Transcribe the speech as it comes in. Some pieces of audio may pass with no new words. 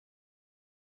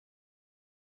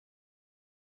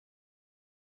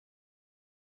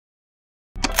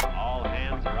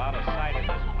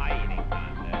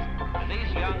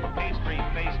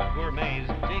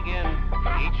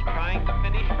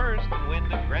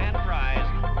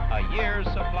year's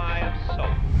supply of soap.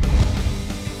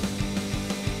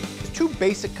 There's two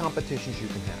basic competitions you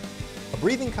can have. A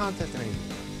breathing contest and an eating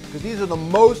contest. Because these are the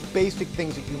most basic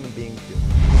things that human beings do.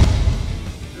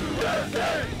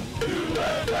 USA!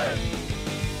 USA!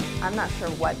 I'm not sure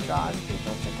what draws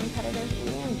people to competitive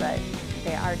eating, but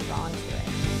they are drawn to it.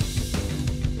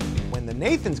 When the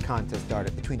Nathan's contest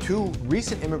started between two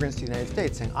recent immigrants to the United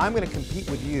States saying, I'm going to compete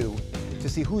with you to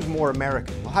see who's more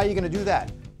American. Well, how are you going to do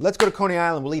that? Let's go to Coney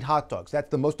Island, we'll eat hot dogs. That's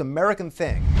the most American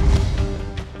thing.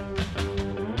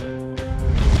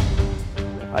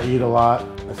 I eat a lot.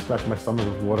 I stretch my stomach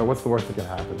with water. What's the worst that can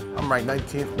happen? I'm ranked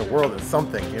 19th in the world at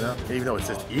something, you know? Even though it's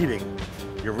just eating,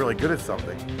 you're really good at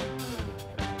something.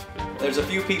 There's a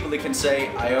few people that can say,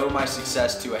 I owe my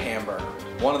success to a hamburger.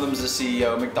 One of them is the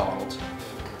CEO of McDonald's.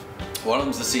 One of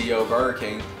them is the CEO of Burger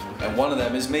King, and one of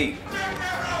them is me.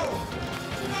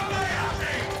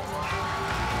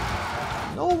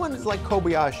 No one is like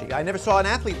Kobayashi. I never saw an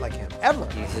athlete like him, ever.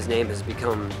 His name has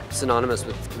become synonymous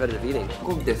with competitive eating.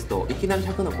 コンテスト、いきなり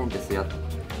100のコンテスト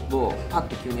をパッ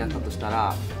と急にやったとした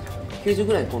ら、90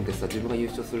ぐらいのコンテストは自分が優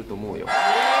勝すると思うよ。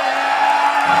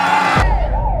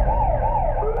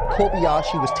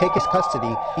Kobayashi was taken into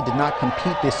custody. He did not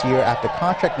compete this year after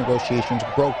contract negotiations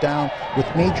broke down with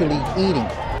Major League Eating.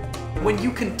 When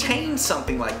you contain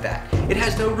something like that, it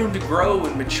has no room to grow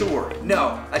and mature.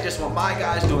 No, I just want my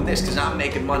guys doing this because I'm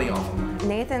making money off them.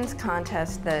 Nathan's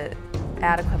contest, the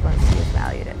ad equivalency is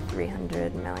valued at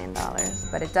 $300 million,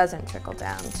 but it doesn't trickle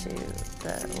down to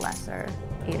the lesser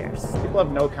eaters. People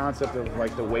have no concept of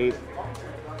like the weight,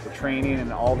 the training,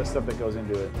 and all the stuff that goes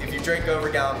into it. If you drink over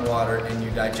a gallon of water and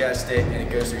you digest it and it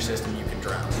goes through your system, you can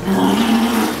drown.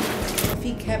 If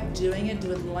he kept doing it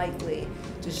would likely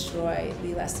destroy the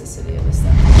elasticity of the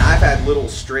stuff. I've had little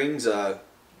strings of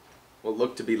what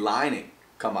look to be lining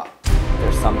come up.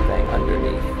 There's something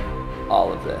underneath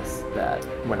all of this that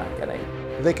we're not getting.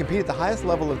 They compete at the highest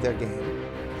level of their game.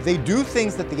 They do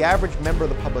things that the average member of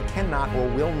the public cannot or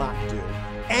will not do.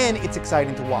 And it's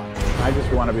exciting to watch. I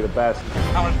just want to be the best.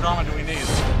 How much drama do we need?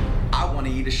 I want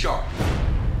to eat a shark.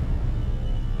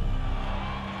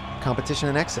 Competition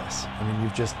in excess. I mean,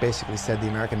 you've just basically said the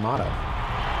American motto.